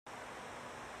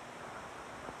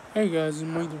Hey guys, it's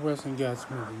Mike the Wrestling Guy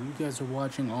Smoothie. You guys are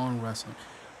watching On Wrestling,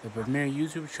 the premier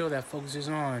YouTube show that focuses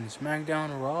on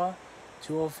SmackDown, Raw,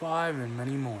 205, and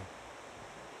many more.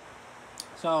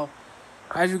 So,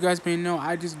 as you guys may know,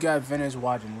 I just got finished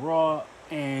watching Raw,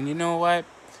 and you know what?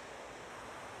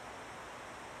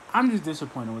 I'm just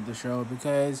disappointed with the show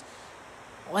because,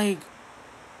 like,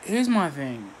 here's my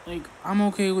thing. Like, I'm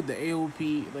okay with the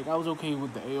AOP. Like, I was okay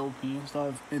with the AOP and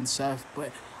stuff and Seth,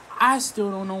 but I still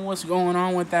don't know what's going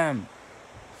on with them.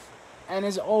 And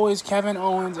it's always Kevin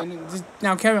Owens, and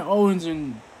now Kevin Owens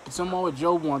and Samoa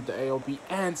Joe want the AOP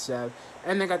and Seth,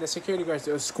 and they got the security guards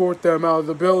to escort them out of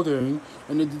the building,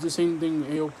 and they did the same thing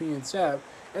AOP and Seth.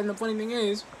 And the funny thing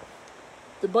is,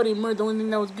 the only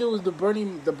thing that was good was the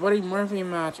Buddy Murphy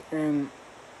match and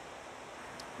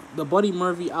the Buddy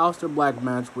Murphy Aleister Black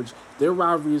match, which their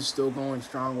rivalry is still going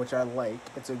strong, which I like.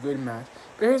 It's a good match.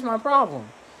 But here's my problem: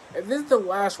 if this is the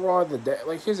last Raw of the day,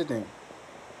 like here's the thing.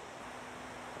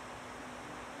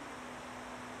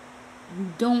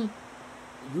 You don't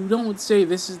you don't say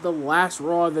this is the last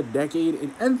Raw of the decade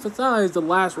and emphasize the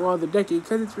last Raw of the decade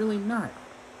because it's really not.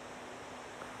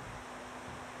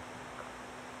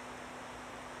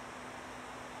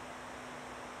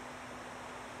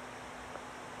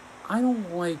 I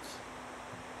don't like.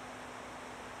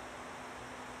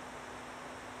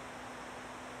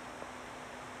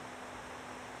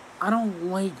 I don't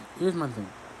like. Here's my thing.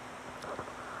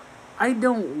 I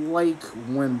don't like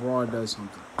when Raw does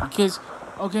something because,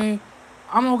 okay,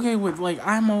 I'm okay with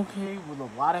a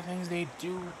lot of things they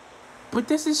do, but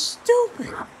this is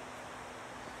stupid.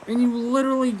 And you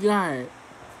literally got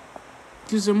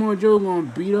because Samoa Joe gonna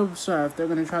beat up Seth. They're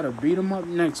gonna try to beat him up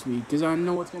next week because I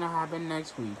know what's gonna happen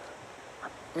next week.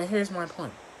 And here's my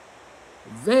point.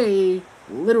 They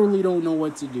literally don't know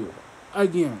what to do.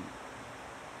 Again.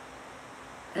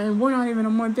 And we're not even a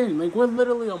month in. Like, we're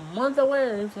literally a month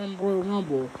away from Royal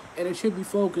Rumble. And it should be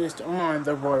focused on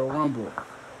the Royal Rumble.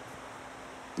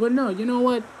 But no, you know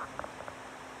what?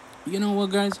 You know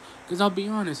what, guys? Because I'll be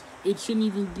honest, it shouldn't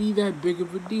even be that big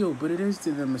of a deal. But it is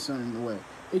to them a certain way.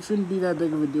 It shouldn't be that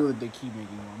big of a deal that they keep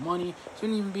making more money. It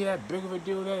shouldn't even be that big of a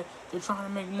deal that they're trying to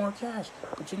make more cash.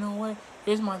 But you know what?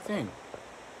 Here's my thing.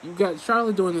 You got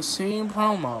Charlotte doing the same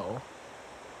promo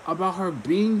about her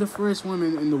being the first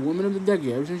woman in the Woman of the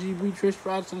Decade ever since she beat Trish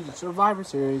Stratus in the Survivor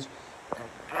Series, and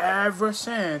ever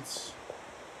since,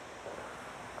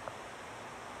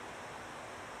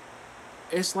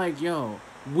 it's like, yo,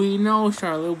 we know,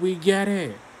 Charlotte, we get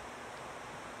it.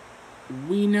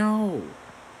 We know.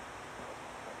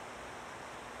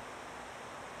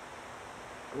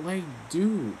 Like,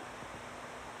 dude.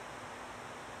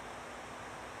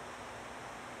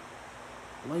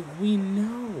 Like, we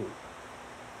know.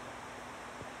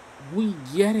 We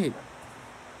get it.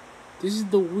 This is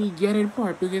the we get it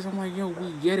part because I'm like, yo,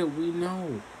 we get it. We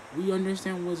know. We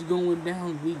understand what's going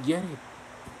down. We get it.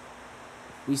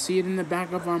 We see it in the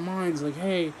back of our minds. Like,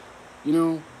 hey, you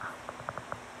know.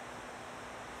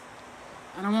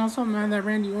 And I'm also mad that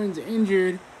Randy Orton's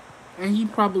injured and he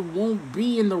probably won't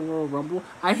be in the Royal Rumble.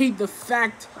 I hate the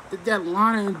fact that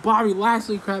Lana and Bobby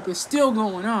Lashley crap is still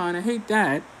going on. I hate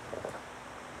that.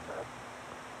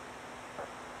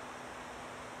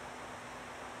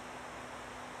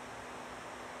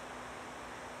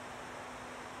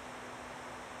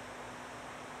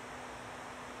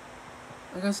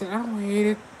 Like I said, I don't hate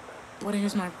it, but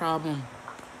here's my problem.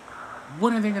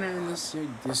 When are they gonna end this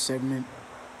segment?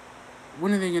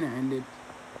 When are they gonna end it?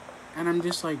 And I'm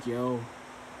just like, yo,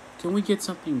 can we get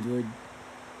something good?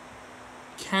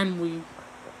 Can we?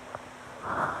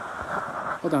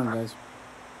 Hold on, guys.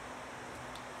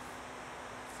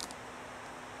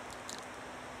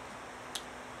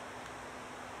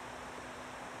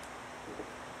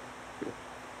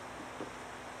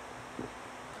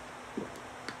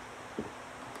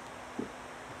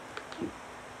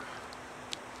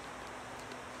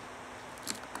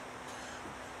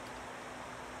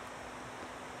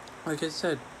 Like I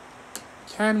said,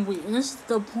 can we? And this is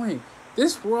the point.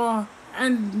 This Raw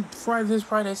and this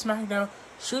Friday SmackDown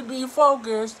should be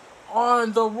focused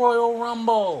on the Royal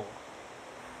Rumble.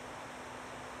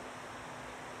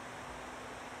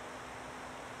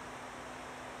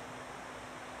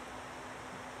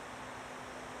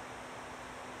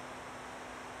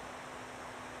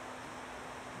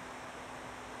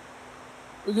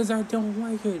 Because I don't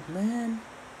like it, man.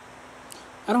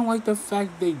 I don't like the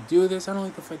fact they do this. I don't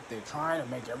like the fact they're trying to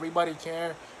make everybody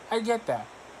care. I get that.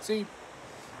 See,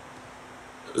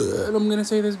 and I'm gonna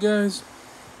say this, guys.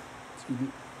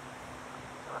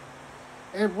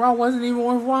 And Raw wasn't even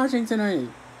worth watching tonight.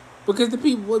 Because the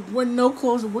people, we're no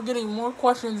closer. We're getting more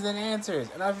questions than answers.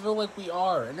 And I feel like we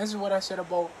are. And this is what I said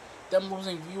about them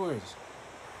losing viewers.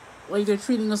 Like, they're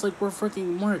treating us like we're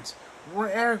freaking marks. We're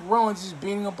Eric Rowan's just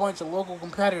beating a bunch of local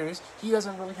competitors. He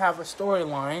doesn't really have a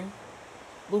storyline.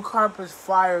 Luke Harper's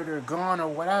fired or gone or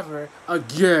whatever.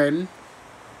 Again.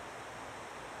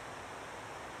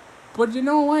 But you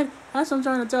know what? That's what I'm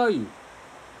trying to tell you.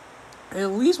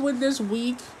 At least with this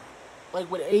week, like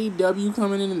with AEW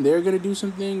coming in and they're going to do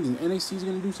some things and NXT's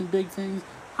going to do some big things,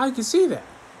 I can see that.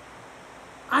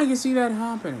 I can see that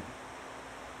happening.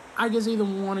 I can see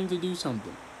them wanting to do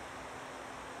something.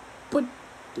 But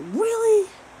really?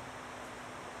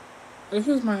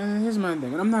 Here's my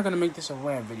thing, and I'm not going to make this a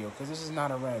rant video because this is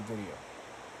not a rant video.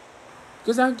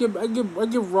 Because I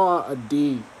give Raw a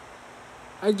D.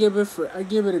 I give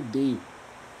it a D.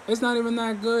 It's not even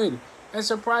that good. And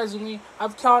surprisingly,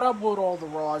 I've caught up with all the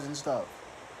Raws and stuff.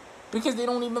 Because they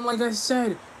don't even, like I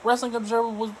said, Wrestling Observer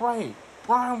was right.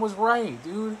 Brian was right,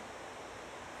 dude.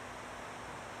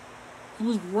 He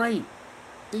was right.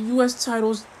 The U.S.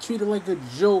 title's treated like a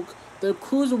joke. The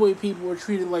Cruiserweight people were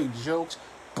treated like jokes.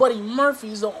 Buddy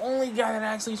Murphy's the only guy that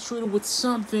actually is treated with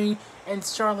something, and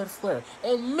Charlotte Flair.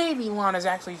 And maybe Lana's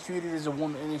actually treated as a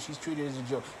woman, and then she's treated as a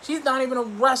joke. She's not even a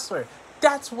wrestler.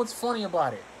 That's what's funny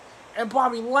about it. And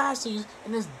Bobby Lashley's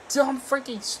in this dumb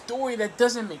freaking story that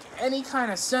doesn't make any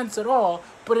kind of sense at all,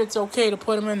 but it's okay to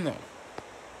put him in there.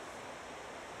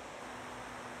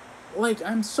 Like,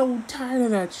 I'm so tired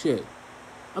of that shit.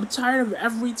 I'm tired of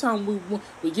every time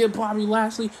we get Bobby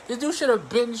Lashley. This dude should have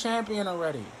been champion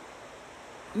already.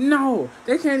 No,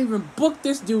 they can't even book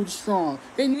this dude strong.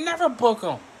 They never book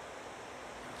him.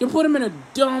 You put him in a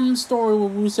dumb story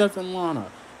with Rusev and Lana.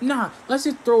 Nah, let's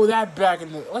just throw that bag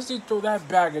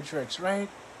of tricks, right?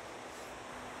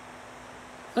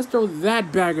 Let's throw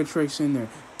that bag of tricks in there.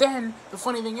 Then, the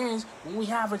funny thing is, when we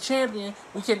have a champion,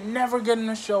 we can never get him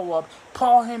to show up.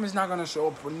 Paul Heyman's not going to show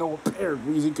up for no apparent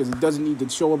reason because he doesn't need to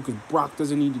show up because Brock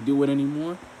doesn't need to do it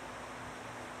anymore.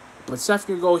 But Seth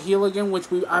can go heel again, which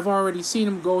I've already seen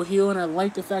him go heel, and I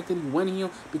like the fact that he went heel,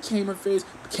 became a face,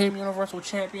 became Universal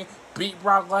Champion, beat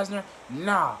Brock Lesnar.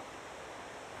 Nah.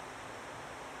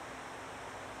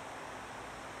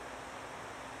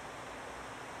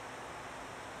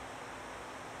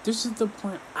 This is the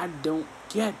point I don't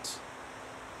get.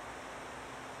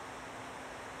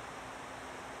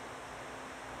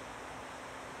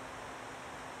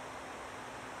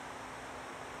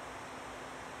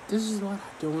 This is what I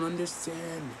don't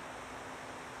understand.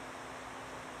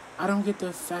 I don't get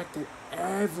the fact that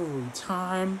every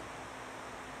time,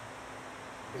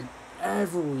 and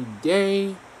every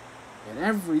day, and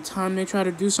every time they try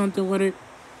to do something with it,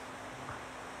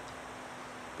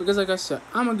 because like I said,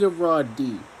 I'm going to give Raw a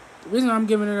D. The reason I'm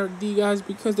giving it a D, guys,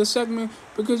 because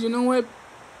you know what?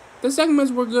 The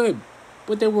segments were good,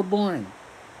 but they were boring.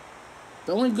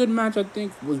 The only good match I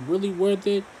think was really worth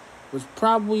it was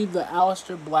probably the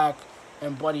Aleister Black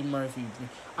and Buddy Murphy.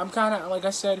 I'm kind of, like I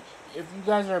said, if you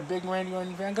guys are a big Randy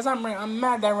Orton fan, because I'm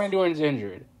mad that Randy Orton's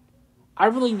injured. I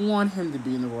really want him to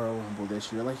be in the Royal Rumble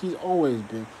this year, like he's always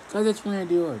been, because it's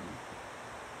Randy Orton.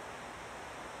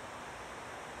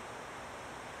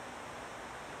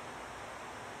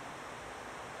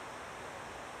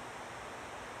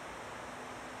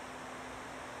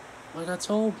 Like I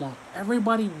told one,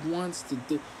 everybody wants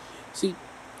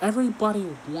everybody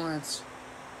wants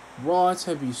Raw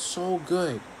to be so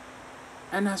good.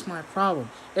 And that's my problem.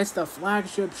 It's the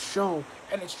flagship show,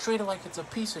 and it's treated like it's a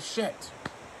piece of shit.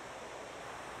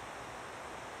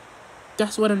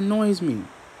 That's what annoys me.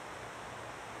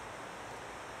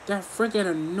 That freaking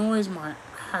annoys my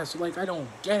ass. Like, I don't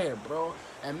get it, bro.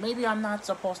 And maybe I'm not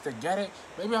supposed to get it.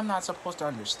 Maybe I'm not supposed to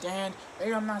understand.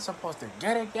 Maybe I'm not supposed to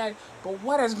get it yet. But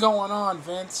what is going on,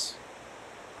 Vince?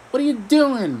 What are you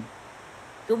doing?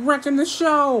 You're wrecking the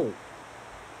show.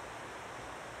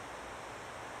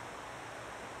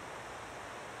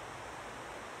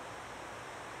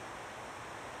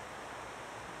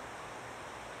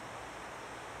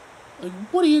 Like,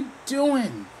 what are you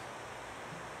doing?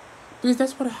 Because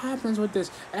that's what happens with this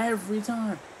every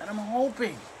time. And I'm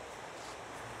hoping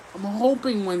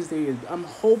Wednesday is. I'm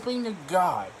hoping to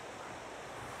God.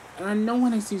 And I know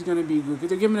NXT is going to be good because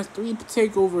they're giving us 3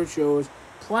 takeover shows,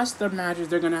 plus the matches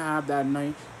they're going to have that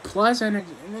night, plus NXT,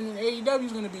 and then AEW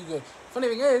is going to be good. Funny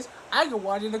thing is, I can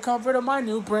watch it in the comfort of my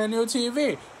brand new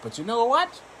TV. But you know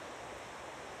what?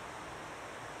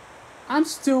 I'm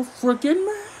still freaking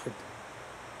mad.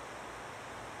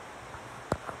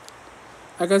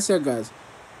 Like I said, guys,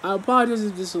 I apologize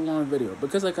if this is a long video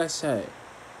because, like I said,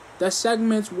 the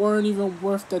segments weren't even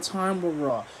worth the time with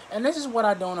Raw. And this is what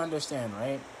I don't understand,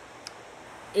 right?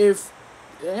 if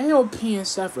AOP and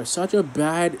Seth are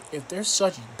if they're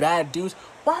such bad dudes,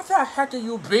 why the heck are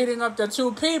you beating up the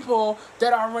two people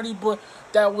that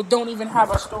don't even have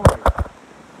a story?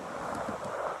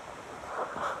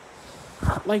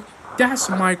 Like, that's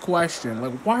my question.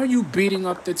 Like, why are you beating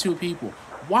up the two people?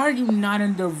 Why are you not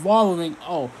involving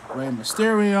Rey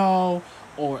Mysterio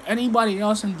or anybody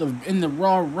else in the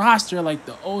Raw roster like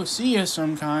the OC or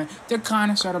some kind that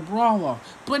kind of set a brawl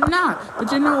off? But not.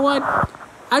 But you know what?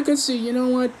 I could see. You know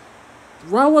what?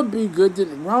 Raw would have been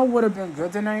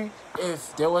good tonight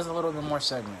if there was a little bit more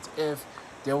segments. If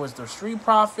there was the Street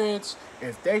Profits,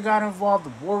 if they got involved,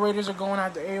 the War Raiders are going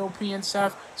after AOP and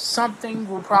Seth. Something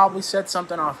will probably set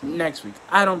something off next week.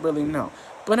 I don't really know.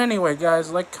 But anyway,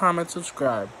 guys, like, comment,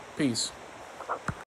 subscribe. Peace.